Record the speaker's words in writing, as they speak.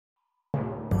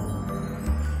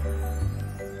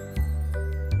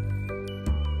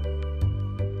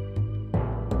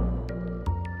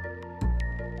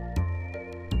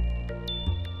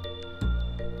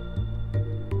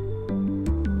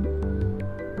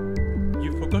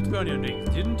forgot one of your rings,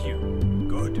 didn't you?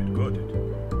 Got it, got it.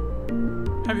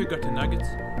 Have you got the nuggets?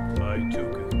 I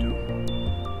took it too.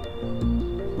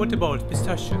 What about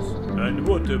pistachios? And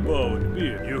what about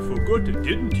beer? You forgot it,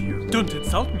 didn't you? Don't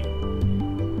insult me!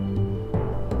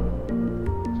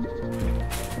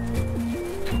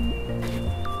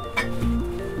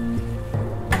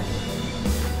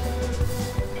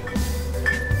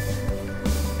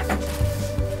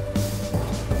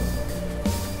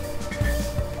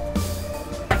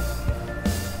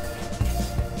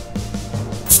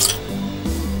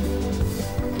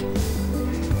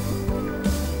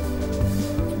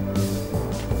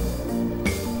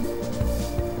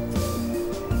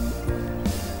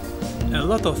 A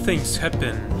lot of things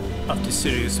happen after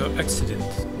series of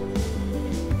accidents.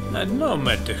 And no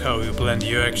matter how you plan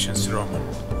your actions, Roman,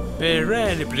 they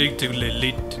rarely predictably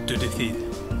lead to defeat.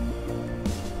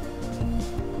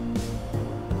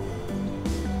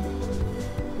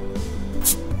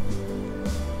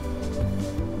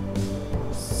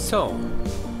 So,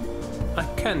 I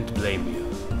can't blame you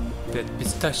that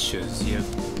pistachios you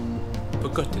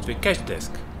forgot at the cash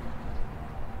desk.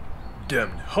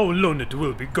 Damn, how long it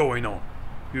will be going on?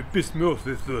 You pissed me off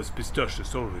with those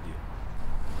pistachios already.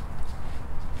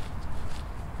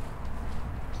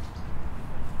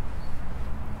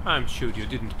 I'm sure you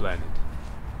didn't plan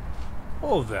it.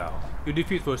 Although, your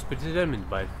defeat was predetermined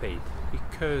by fate,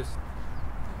 because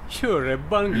you're a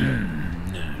bungler.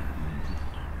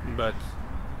 But,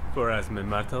 for us mere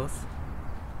mortals,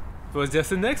 it was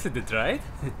just an accident, right?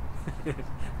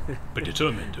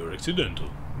 Predetermined or accidental?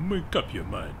 Make up your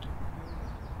mind.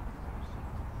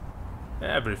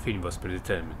 Everything was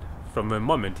predetermined, from the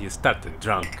moment you started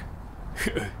drunk.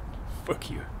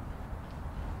 Fuck you.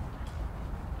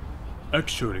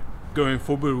 Actually, going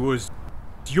forward was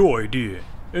your idea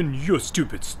and your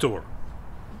stupid store.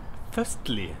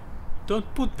 Firstly,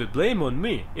 don't put the blame on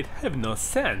me, it have no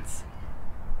sense.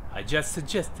 I just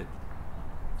suggested.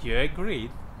 You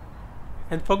agreed.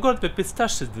 And forgot the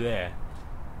pistachios there.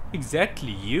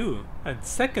 Exactly you. And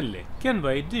secondly, can the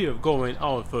idea of going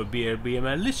out for beer be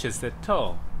malicious at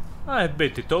all? I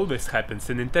bet it always happens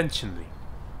unintentionally.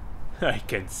 I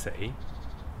can say.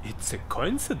 It's a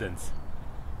coincidence.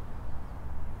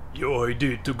 Your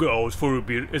idea to go out for a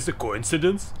beer is a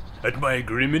coincidence, and my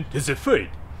agreement is a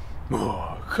fate.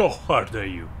 Oh, how hard are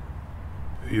you?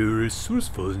 Your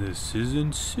resourcefulness is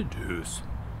insidious.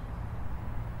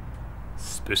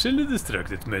 Especially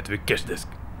distracted me at the cash desk.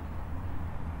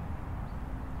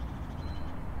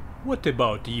 What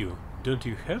about you? Don't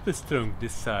you have a strong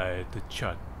desire to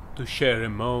chat, to share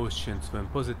emotions when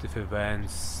positive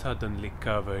events suddenly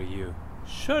cover you?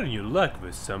 Share your luck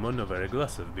with someone over a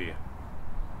glass of beer.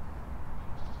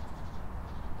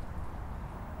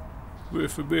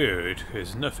 With a beer, it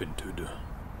has nothing to do.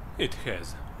 It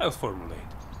has. I'll formulate.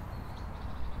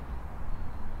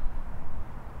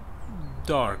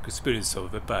 Dark spirits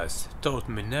of the past taught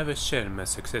me never share my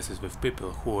successes with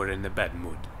people who are in a bad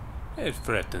mood. It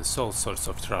threatens all sorts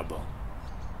of trouble.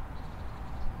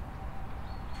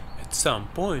 At some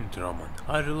point, Roman,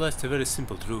 I realized a very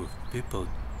simple truth. People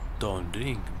don't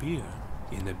drink beer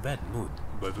in a bad mood.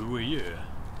 By the way, yeah.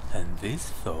 And this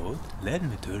thought led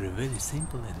me to a very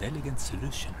simple and elegant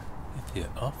solution. If you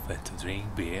offer to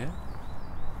drink beer,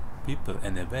 people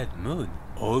in a bad mood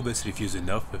always refuse an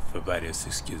offer for various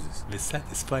excuses. The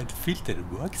satisfied filter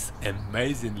works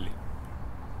amazingly.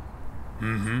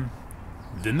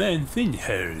 The main thing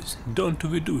here is, don't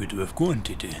overdo it with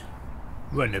quantity.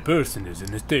 When a person is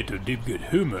in a state of deep good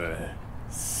humor,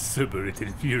 sober it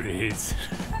infuriates.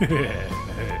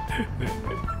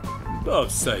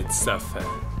 Both sides suffer.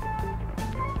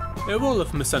 A wall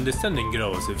of misunderstanding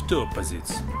grows with two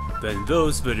opposites. When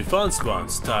those very fast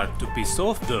ones start to piss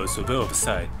off those of the other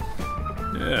side.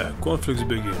 Yeah, conflicts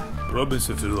begin. Problems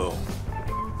with the law.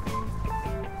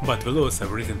 But the laws are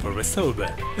written for the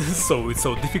sober, so it's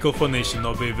so difficult for nation to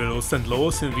obey the rules, and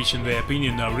laws in which in their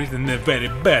opinion are written in a very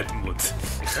bad mood.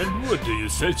 And what do you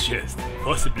suggest?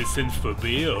 Possibly send for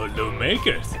beer or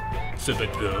lawmakers? So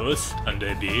that those,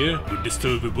 under beer, would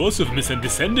disturb the boss of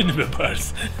misunderstanding in the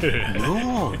bars?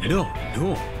 No.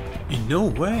 In no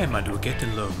way am I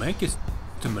advocating lawmakers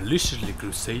to maliciously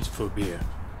crusade for beer.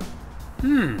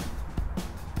 Beer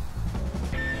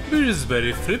is a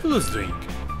very frivolous drink.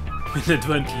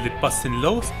 Inadvertently passing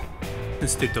laws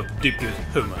instead of deep good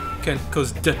humor can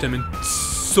cause detriment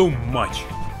so much.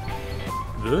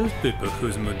 Those people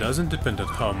whose mood doesn't depend on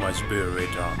how much beer they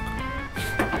drink.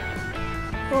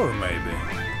 Or maybe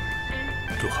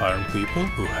to harm people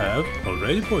who have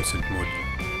already poisoned mood.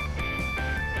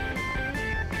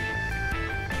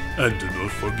 And do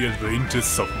not forget the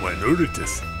interests of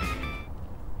minorities.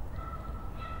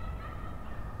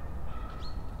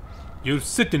 You're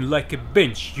sitting like a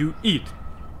bench, you eat.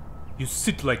 You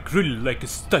sit really like a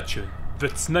statue.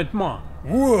 That's not more.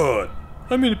 What?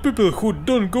 I mean people who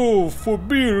don't go for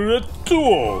beer at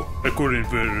all, according to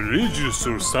their religious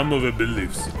or some other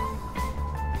beliefs.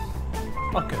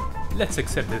 Okay, let's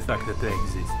accept the fact that they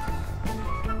exist.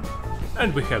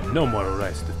 And we have no moral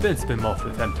rights to fence them off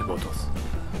with empty bottles.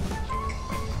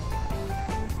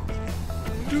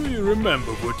 Do you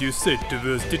remember what you said to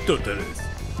those teetotalers?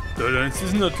 Tolerance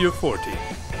is not your forte.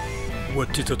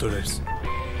 What teetotalers?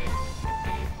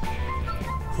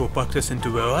 Who practice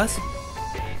into us?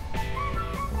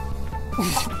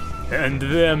 And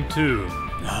them too.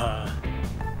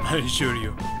 I assure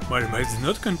you, my remarks do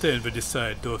not contain the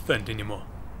desire to offend anymore.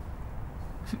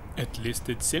 At least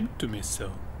it seemed to me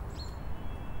so.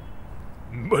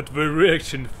 But the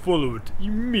reaction followed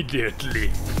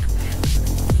immediately.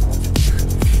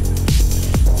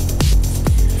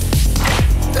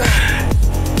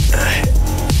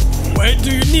 Why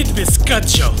do you need this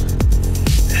cudgel?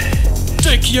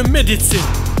 Take your medicine!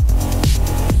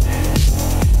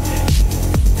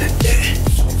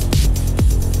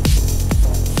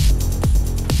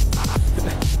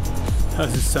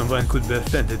 As if someone could be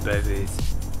offended by this.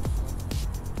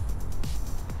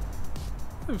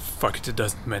 Fuck it,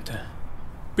 doesn't matter.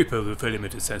 People with a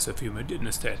limited sense of humor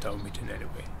didn't stay at our meeting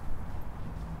anyway.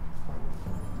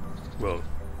 Well,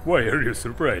 why are you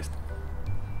surprised?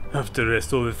 After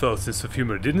rest, all without sense of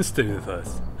humor didn't stay with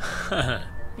us. Haha,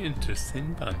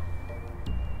 interesting pun.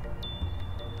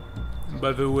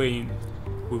 By the way,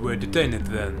 we were detained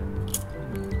then.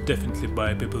 Definitely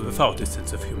by people without a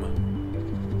sense of humor.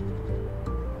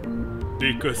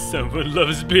 Because someone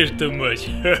loves beer too much.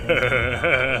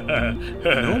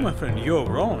 No, my friend, you're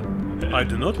wrong. I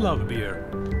do not love beer.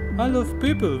 I love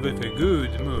people with a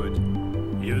good mood.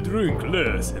 You drink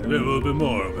less and there will be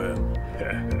more of them.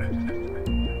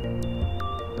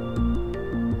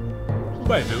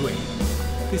 By the way,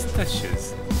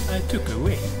 pistachios I took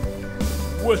away.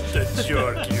 What a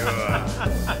jerk you are!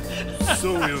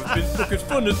 So you've been poking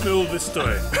fun at me all this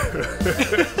time.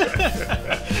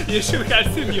 You should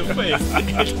have seen your face.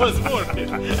 It was worth it.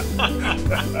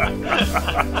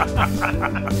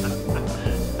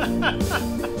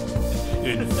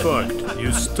 In fact,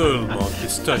 you stole my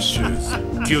pistachios.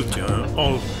 Guilty on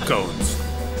all counts.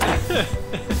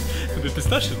 The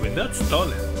pistachios were not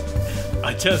stolen.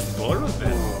 I just borrowed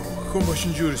them. Oh, how much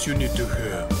endurance you need to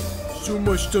have? So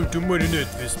much time to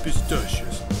marinate these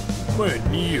pistachios.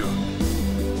 Man, you.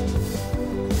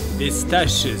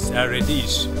 Pistachios are a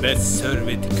dish best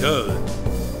served cold.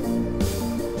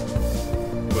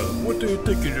 Well, what are you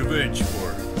taking revenge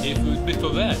for? If it would be for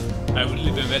that, I would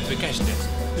leave them at the cash desk.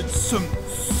 It's some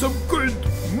kind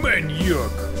of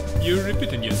maniac. You're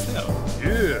repeating yourself.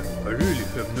 Yeah, I really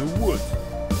have no words.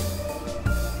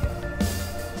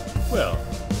 Well,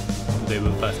 they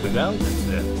will pass without us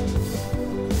then.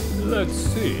 Let's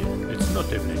see, it's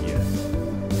not evening yet.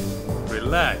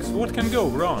 Relax, what can go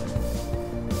wrong?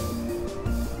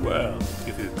 Well,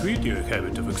 if you quit your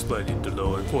habit of explaining to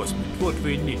law enforcement what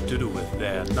we need to do with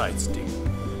their nightstick,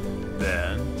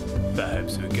 then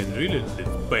perhaps we can really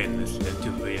live painlessly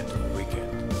until the end of the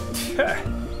weekend.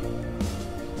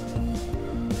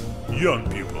 Young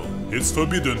people, it's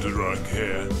forbidden to drink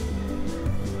here.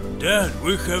 Dan,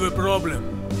 we have a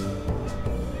problem.